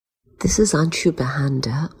This is Anshu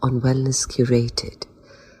Bahanda on Wellness Curated.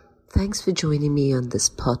 Thanks for joining me on this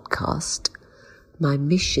podcast. My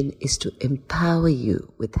mission is to empower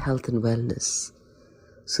you with health and wellness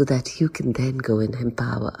so that you can then go and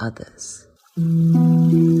empower others.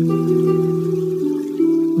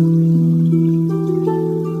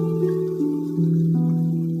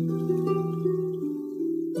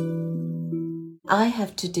 I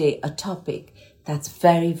have today a topic that's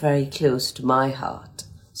very, very close to my heart.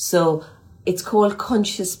 So it's called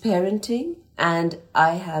conscious parenting, and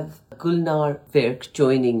I have Gulnar Virk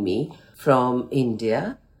joining me from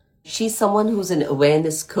India. She's someone who's an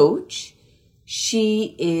awareness coach.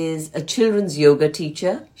 She is a children's yoga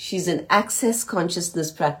teacher. She's an access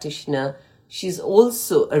consciousness practitioner. She's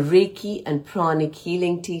also a Reiki and pranic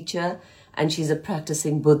healing teacher, and she's a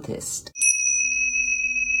practicing Buddhist.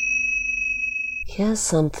 Here's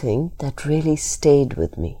something that really stayed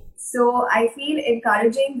with me. So I feel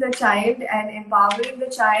encouraging the child and empowering the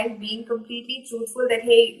child, being completely truthful that,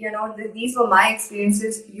 hey, these were my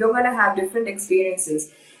experiences. You're going to have different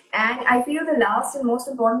experiences. And I feel the last and most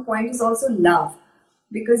important point is also love.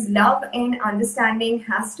 Because love and understanding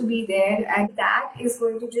has to be there. And that is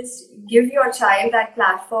going to just give your child that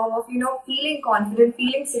platform of, feeling confident,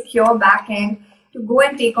 feeling secure back end to go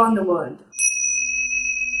and take on the world.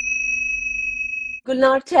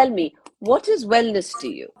 Gulnar, tell me, what is wellness to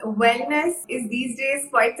you? Wellness is these days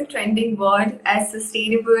quite the trending word as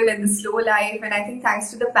sustainable and the slow life. And I think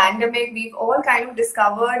thanks to the pandemic, we've all kind of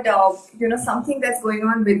discovered, something that's going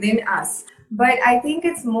on within us. But I think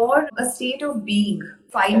it's more a state of being,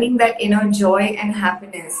 finding that inner joy and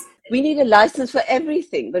happiness. We need a license for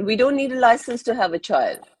everything, but we don't need a license to have a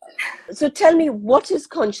child. So tell me, what is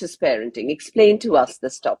conscious parenting? Explain to us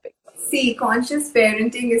this topic. See, conscious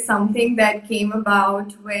parenting is something that came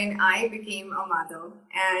about when I became a mother.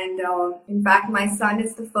 And in fact, my son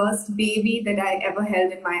is the first baby that I ever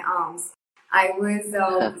held in my arms. I was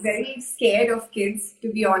very scared of kids,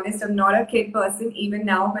 to be honest. I'm not a kid person even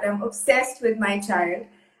now, but I'm obsessed with my child.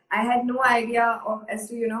 I had no idea as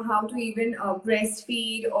to how to even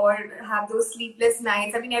breastfeed or have those sleepless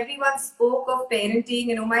nights. I mean, everyone spoke of parenting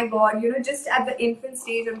and oh my God, just at the infant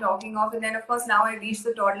stage I'm talking of. And then of course now I reached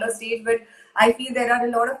the toddler stage, but I feel there are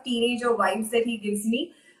a lot of teenager vibes that he gives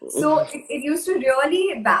me. So it used to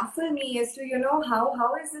really baffle me as to,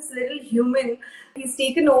 how is this little human, he's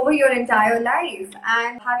taken over your entire life.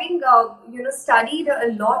 And having, studied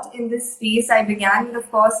a lot in this space, I began with, of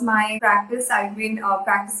course, my practice. I've been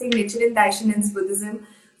practicing Nichiren Daishonin's Buddhism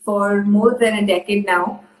for more than a decade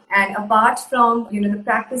now. And apart from, the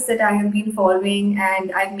practice that I have been following,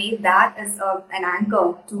 and I've made that as an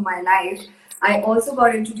anchor to my life, I also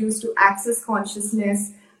got introduced to Access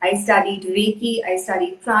Consciousness. I studied Reiki, I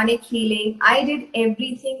studied pranic healing. I did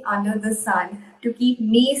everything under the sun to keep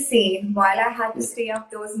me sane while I had to stay up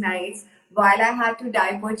those nights, while I had to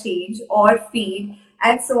diaper change or feed,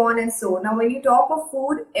 and so on and so on. Now, when you talk of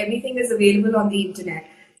food, everything is available on the internet.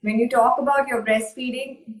 When you talk about your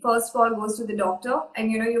breastfeeding, first of all goes to the doctor and,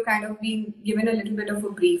 you're kind of being given a little bit of a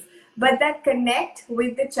brief. But that connect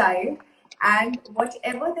with the child and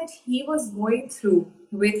whatever that he was going through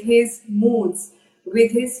with his moods,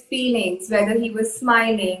 with his feelings, whether he was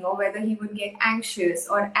smiling or whether he would get anxious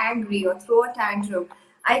or angry or throw a tantrum.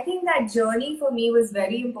 I think that journey for me was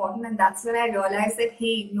very important, and that's when I realized that,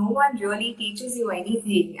 hey, no one really teaches you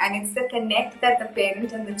anything, and it's the connect that the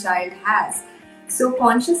parent and the child has. So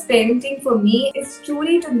conscious parenting for me is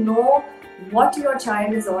truly to know what your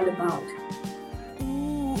child is all about.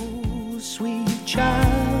 Ooh, sweet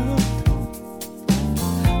child,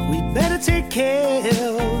 we better take care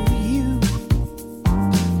of you.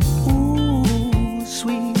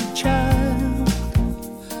 Sweet child,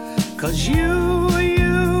 'cause you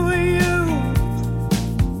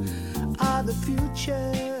are the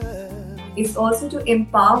future. It's also to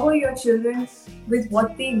empower your children with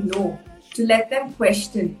what they know, to let them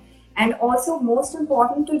question, and also most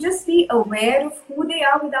important to just be aware of who they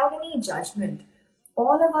are without any judgment.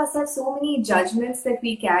 All of us have so many judgments that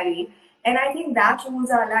we carry, and I think that rules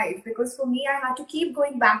our life, because for me, I had to keep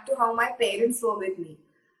going back to how my parents were with me.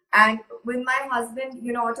 And with my husband,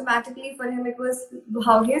 automatically for him, it was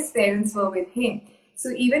how his parents were with him. So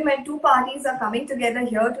even when two parties are coming together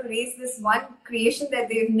here to raise this one creation that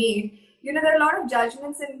they've made, there are a lot of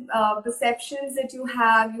judgments and perceptions that you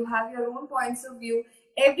have your own points of view.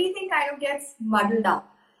 Everything kind of gets muddled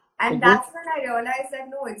up. And that's when I realized that,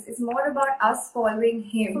 no, it's more about us following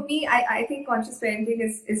him. For me, I think conscious parenting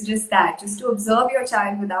is just that, just to observe your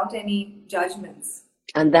child without any judgments.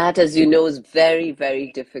 And that, as you know, is very,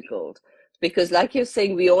 very difficult Because like you're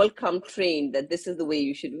saying, we all come trained that this is the way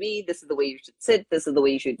you should read, this is the way you should sit, this is the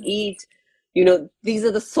way you should eat. These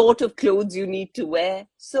are the sort of clothes you need to wear.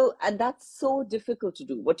 So, and that's so difficult to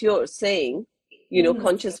do. What you're saying,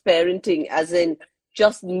 conscious parenting, as in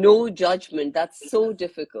just no judgment, that's so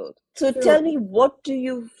difficult. So tell me, what do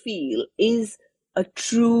you feel is a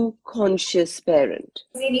true conscious parent?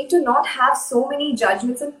 They need to not have so many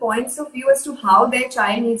judgments and points of view as to how their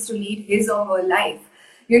child needs to lead his or her life.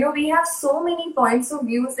 We have so many points of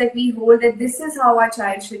views that we hold that this is how our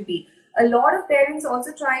child should be. A lot of parents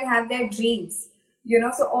also try and have their dreams,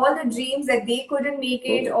 so all the dreams that they couldn't make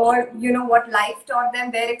it, or, what life taught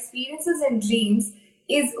them, their experiences and dreams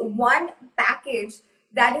is one package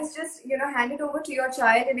that is just, handed over to your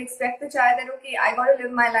child and expect the child that, okay, I got to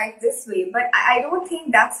live my life this way. But I don't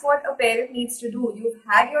think that's what a parent needs to do. You've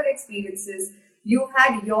had your experiences, you've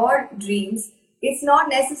had your dreams. It's not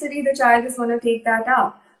necessary the child is going to take that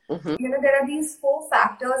up. There are these 4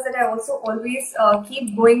 factors that I also always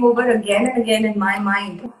keep going over again and again in my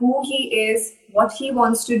mind. Who he is, what he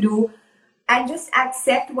wants to do, and just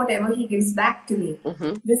accept whatever he gives back to me.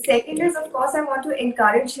 The second is, of course, I want to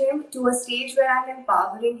encourage him to a stage where I'm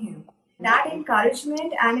empowering him. That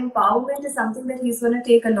encouragement and empowerment is something that he's going to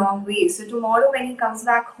take a long way. So tomorrow when he comes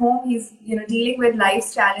back home, he's dealing with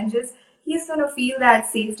life's challenges, he's going to feel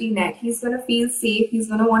that safety net. He's going to feel safe. He's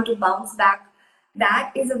going to want to bounce back.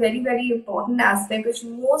 That is a very, very important aspect which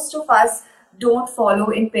most of us don't follow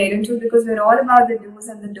in parenthood, because we're all about the do's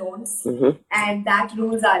and the don'ts, and that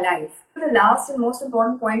rules our life. The last and most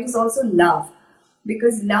important point is also love,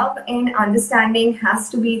 because love and understanding has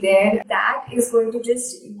to be there. That is going to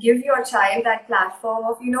just give your child that platform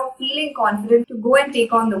of, feeling confident to go and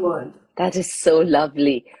take on the world. That is so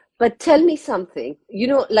lovely. But tell me something,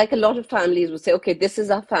 like a lot of families would say, okay, this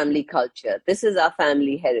is our family culture, this is our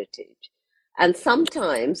family heritage. And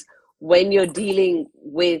sometimes when you're dealing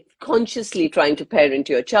with consciously trying to parent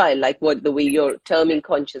your child, like the way you're terming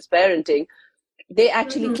conscious parenting, they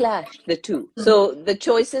actually clash, the two. So the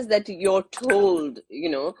choices that you're told,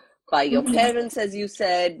 by your parents, as you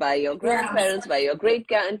said, by your grandparents, by your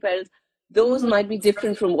great-grandparents, those might be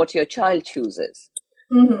different from what your child chooses.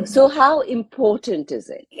 So how important is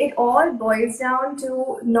it? It all boils down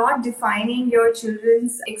to not defining your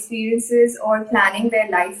children's experiences or planning their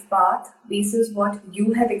life path basis what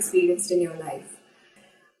you have experienced in your life.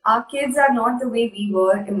 Our kids are not the way we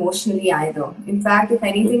were emotionally either. In fact, if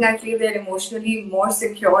anything, I feel they're emotionally more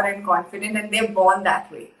secure and confident, and they're born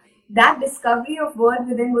that way. That discovery of world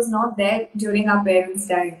within was not there during our parents'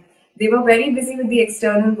 time. They were very busy with the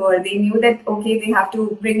external world. They knew that, okay, they have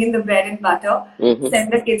to bring in the bread and butter,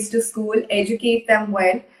 send the kids to school, educate them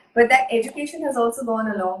well. But that education has also gone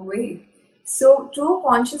a long way. So true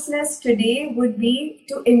consciousness today would be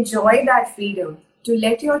to enjoy that freedom, to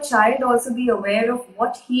let your child also be aware of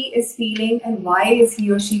what he is feeling and why is he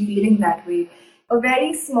or she feeling that way. A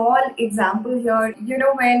very small example here,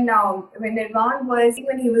 when Nirvan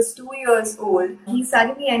when he was 2 years old, he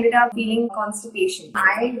suddenly ended up feeling constipation.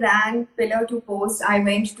 I ran pillar to post. I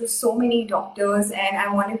went to so many doctors and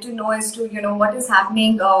I wanted to know as to, what is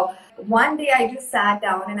happening. One day I just sat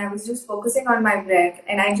down and I was just focusing on my breath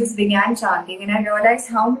and I just began chanting, and I realized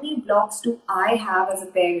how many blocks do I have as a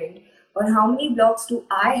parent, or how many blocks do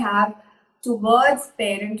I have towards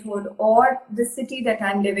parenthood, or the city that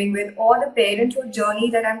I'm living with, or the parenthood journey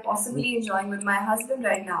that I'm possibly enjoying with my husband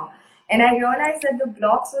right now. And I realized that the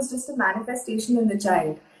blocks was just a manifestation in the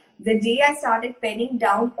child. The day I started penning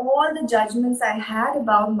down all the judgments I had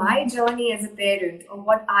about my journey as a parent, or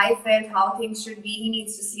what I felt, how things should be, he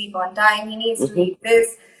needs to sleep on time, he needs to eat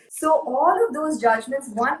this. So all of those judgments,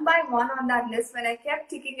 one by one on that list, when I kept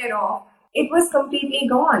ticking it off, it was completely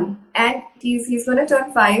gone. And he's going to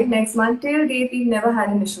turn 5 next month. Till date, we've never had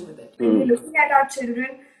an issue with it. When we're looking at our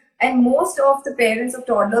children, and most of the parents of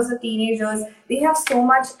toddlers or teenagers, they have so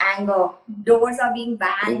much anger. Doors are being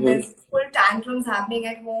banged. There's full tantrums happening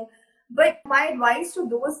at home. But my advice to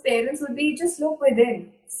those parents would be, just look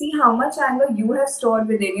within. See how much anger you have stored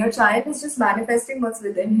within. Your child is just manifesting what's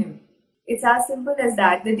within him. It's as simple as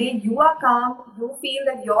that. The day you are calm, you feel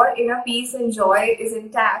that your inner peace and joy is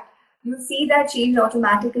intact, you'll see that change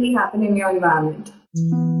automatically happen in your environment.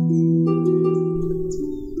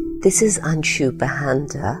 This is Anshu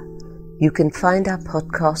Bahanda. You can find our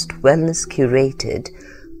podcast Wellness Curated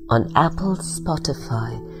on Apple,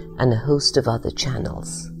 Spotify, and a host of other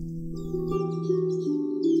channels.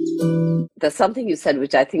 There's something you said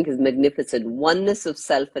which I think is magnificent: oneness of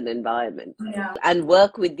self and environment. And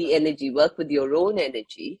work with the energy, work with your own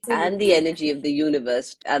energy and the energy of the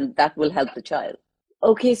universe, and that will help the child.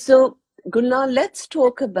 Okay, so Gulnar, let's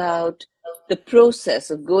talk about the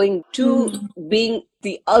process of going to being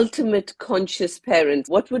the ultimate conscious parent,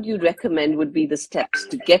 what would you recommend would be the steps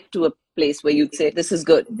to get to a place where you'd say, this is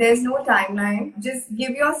good? There's no timeline. Just give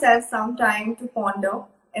yourself some time to ponder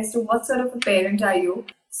as to what sort of a parent are you.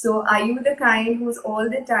 So are you the kind who's all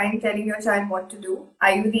the time telling your child what to do?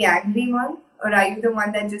 Are you the angry one? Or are you the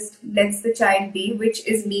one that just lets the child be, which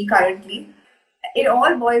is me currently? It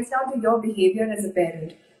all boils down to your behavior as a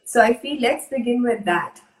parent. So I feel let's begin with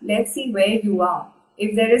that. Let's see where you are.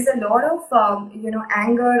 If there is a lot of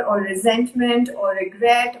anger or resentment or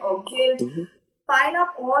regret or guilt, pile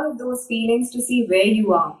up all of those feelings to see where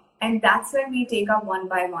you are. And that's when we take up one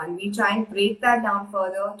by one. We try and break that down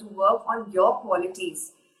further to work on your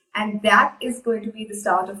qualities. And that is going to be the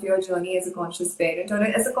start of your journey as a conscious parent or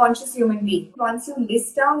as a conscious human being. Once you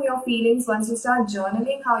list down your feelings, once you start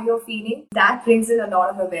journaling how you're feeling, that brings in a lot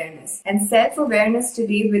of awareness. And self-awareness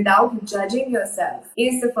today without judging yourself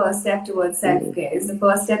is the first step towards self-care, is the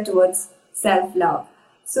first step towards self-love.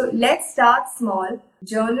 So let's start small,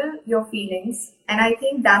 journal your feelings, and I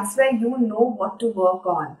think that's where you know what to work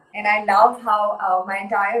on. And I love how my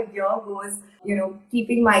entire year goes,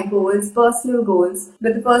 keeping my goals, personal goals.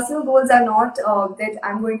 But the personal goals are not that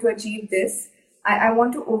I'm going to achieve this. I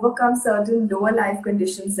want to overcome certain lower life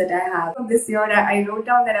conditions that I have. This year, I wrote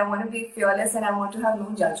down that I want to be fearless and I want to have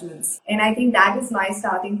no judgments. And I think that is my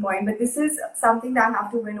starting point. But this is something that I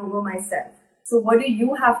have to win over myself. So what do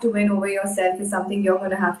you have to win over yourself is something you're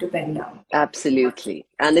going to have to pen down. Absolutely.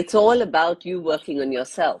 And it's all about you working on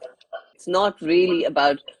yourself. It's not really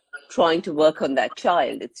about trying to work on that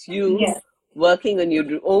child. It's you working on your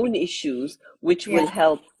own issues, which will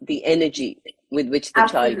help the energy with which the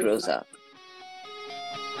child grows up.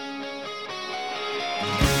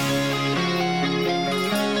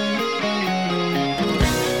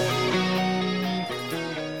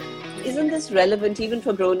 Isn't this relevant even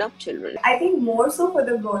for grown-up children? I think more so for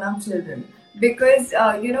the grown-up children. Because,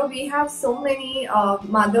 we have so many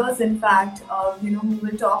mothers, in fact, who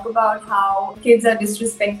will talk about how kids are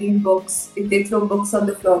disrespecting books. If they throw books on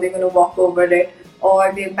the floor, they're going to walk over it,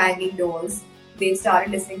 or they're banging doors. They've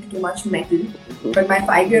started listening to too much metal. But my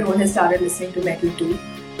 5-year-old has started listening to metal too.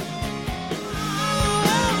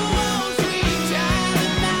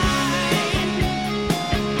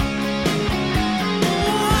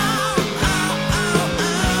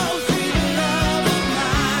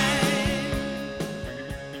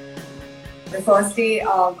 The first day,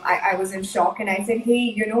 I was in shock and I said,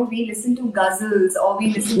 hey, we listen to ghazals or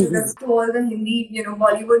we listen to all the Hindi,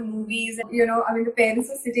 Bollywood movies. The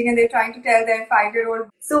parents are sitting and they're trying to tell their 5-year-old.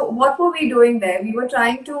 So what were we doing there? We were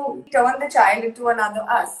trying to turn the child into another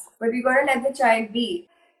us, but we got to let the child be.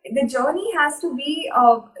 The journey has to be,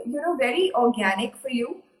 very organic for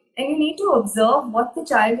you. And you need to observe what the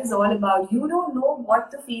child is all about. You don't know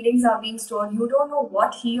what the feelings are being stored. You don't know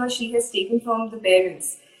what he or she has taken from the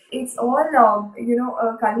parents. It's all,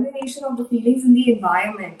 a culmination of the feelings in the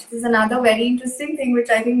environment. This is another very interesting thing, which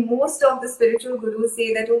I think most of the spiritual gurus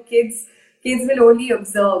say that, kids will only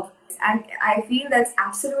observe. And I feel that's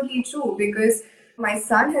absolutely true because my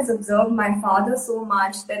son has observed my father so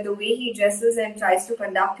much that the way he dresses and tries to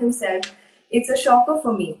conduct himself, it's a shocker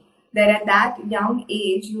for me. That at that young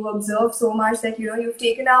age, you observe so much that, you've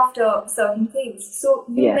taken after certain things. So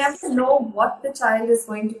you never know what the child is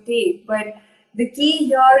going to take. But the key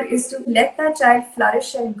here is to let that child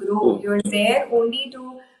flourish and grow. You're there only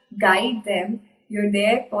to guide them. You're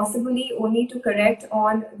there possibly only to correct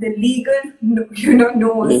on the legal,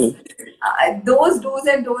 no's. Those do's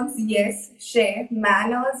and don'ts, yes, share.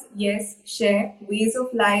 Manners, yes, share. Ways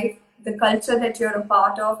of life, the culture that you're a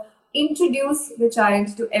part of. Introduce the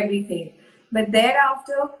child to everything. But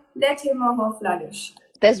thereafter, let him or her flourish.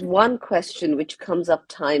 There's one question which comes up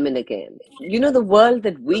time and again. The world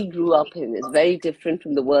that we grew up in is very different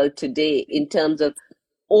from the world today in terms of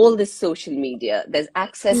all this social media. There's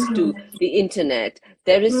access to the internet.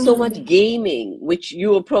 There is so much gaming, which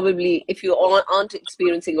you are probably, if you aren't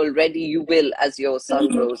experiencing already, you will as your son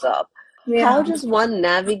grows up. How does one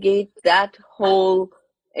navigate that whole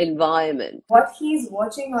environment? What he's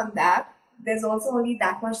watching on that, there's also only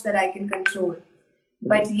that much that I can control.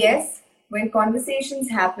 But yes, when conversations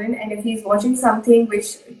happen, and if he's watching something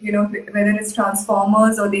which, whether it's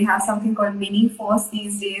Transformers or they have something called Mini Force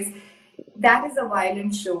these days, that is a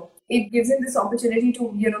violent show. It gives him this opportunity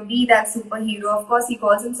to, be that superhero. Of course, he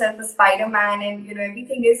calls himself a Spider-Man and,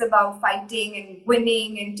 everything is about fighting and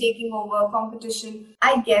winning and taking over competition.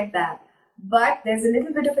 I get that. But there's a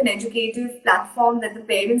little bit of an educative platform that the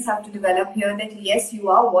parents have to develop here that yes, you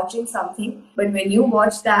are watching something, but when you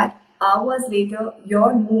watch that, hours later,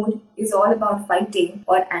 your mood is all about fighting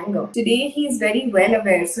or anger. Today, he is very well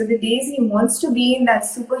aware. So the days he wants to be in that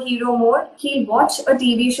superhero mode, he'll watch a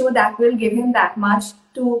TV show that will give him that much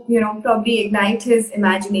to, probably ignite his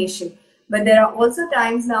imagination. But there are also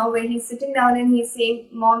times now where he's sitting down and he's saying,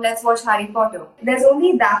 Mom, let's watch Harry Potter. There's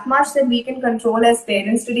only that much that we can control as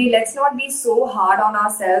parents today. Let's not be so hard on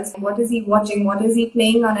ourselves. What is he watching? What is he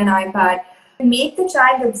playing on an iPad? Make the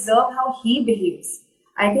child observe how he behaves.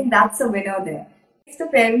 I think that's a winner there. If the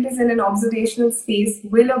parent is in an observational space,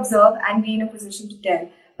 will observe and be in a position to tell.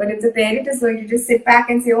 But if the parent is going to just sit back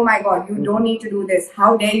and say, oh my God, you don't need to do this.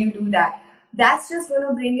 How dare you do that? That's just going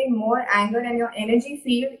to bring in more anger and your energy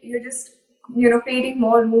field. You're just creating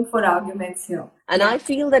more room for arguments here. And I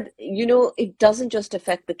feel that, it doesn't just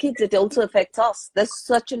affect the kids, it also affects us. There's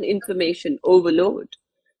such an information overload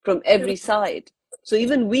from every side. So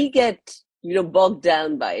even we get, bogged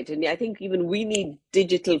down by it. And I think even we need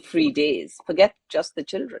digital free days. Forget just the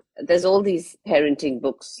children. There's all these parenting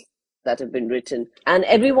books that have been written. And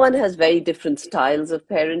everyone has very different styles of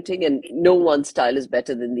parenting, and no one style is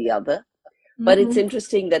better than the other. But it's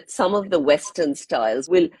interesting that some of the Western styles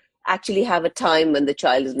will actually have a time when the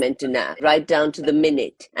child is meant to nap, right down to the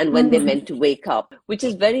minute, and when they're meant to wake up, which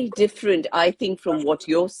is very different, I think, from what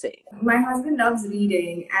you're saying. My husband loves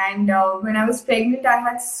reading, and when I was pregnant, I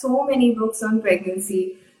had so many books on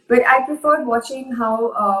pregnancy. But I preferred watching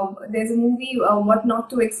how there's a movie, What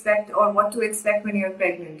Not to Expect or What to Expect When You're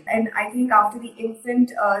Pregnant. And I think after the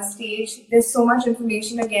infant stage, there's so much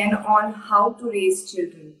information again on how to raise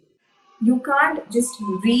children. You can't just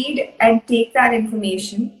read and take that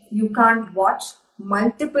information. You can't watch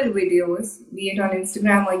multiple videos, be it on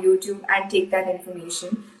Instagram or YouTube, and take that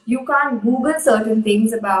information. You can't Google certain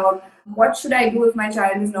things about what should I do if my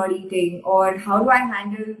child is not eating, or how do I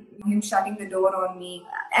handle him shutting the door on me,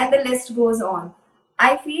 and the list goes on.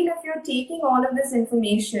 I feel if you're taking all of this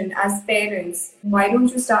information as parents, why don't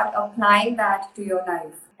you start applying that to your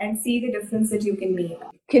life and see the difference that you can make?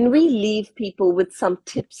 Can we leave people with some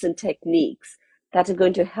tips and techniques that are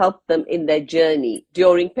going to help them in their journey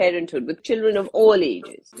during parenthood with children of all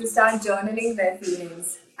ages? To start journaling their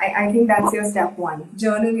feelings. I think that's your step one.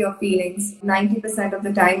 Journal your feelings. 90% of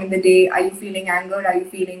the time in the day, are you feeling anger? Are you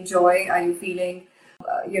feeling joy? Are you feeling,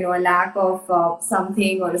 a lack of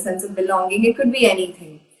something or a sense of belonging? It could be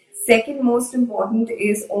anything. Second most important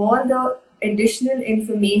is all the additional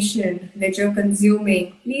information that you're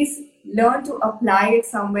consuming. Please learn to apply it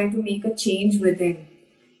somewhere to make a change within.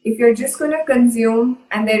 If you're just going to consume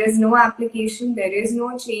and there is no application, there is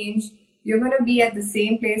no change, you're going to be at the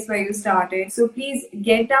same place where you started. So please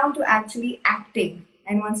get down to actually acting.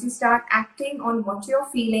 And once you start acting on what you're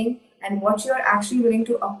feeling and what you're actually willing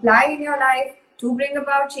to apply in your life to bring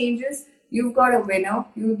about changes, you've got a winner.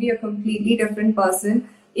 You'll be a completely different person.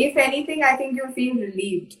 If anything, I think you'll feel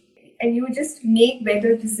relieved. And you just make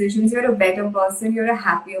better decisions. You're a better person. You're a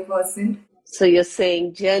happier person. So you're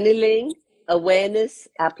saying journaling, awareness,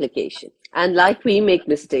 application. And like we make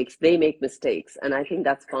mistakes, they make mistakes. And I think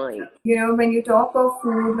that's fine. When you talk of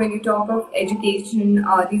food, when you talk of education,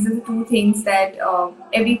 these are the two things that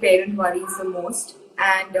every parent worries the most.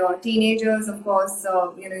 And teenagers, of course,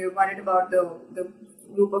 you're worried about the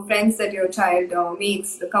group of friends that your child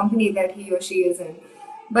makes, the company that he or she is in.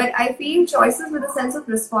 But I feel choices with a sense of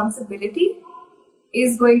responsibility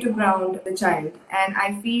is going to ground the child. And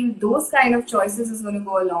I feel those kind of choices is going to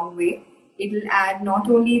go a long way. It will add not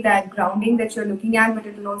only that grounding that you're looking at, but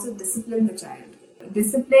it will also discipline the child.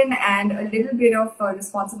 Discipline and a little bit of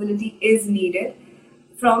responsibility is needed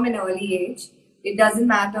from an early age. It doesn't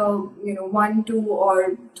matter, 1, 2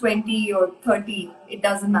 or 20 or 30, it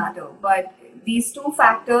doesn't matter. But these two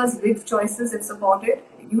factors with choices, if supported,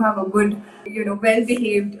 you have a good,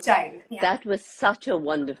 well-behaved child. Yeah. That was such a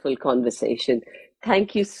wonderful conversation.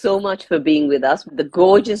 Thank you so much for being with us. The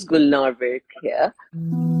gorgeous Gulnar Virk here.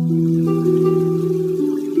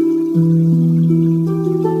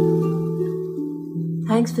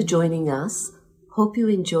 Thanks for joining us. Hope you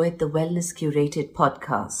enjoyed the Wellness Curated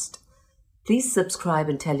podcast. Please subscribe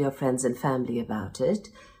and tell your friends and family about it.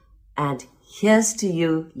 And here's to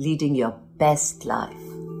you leading your best life.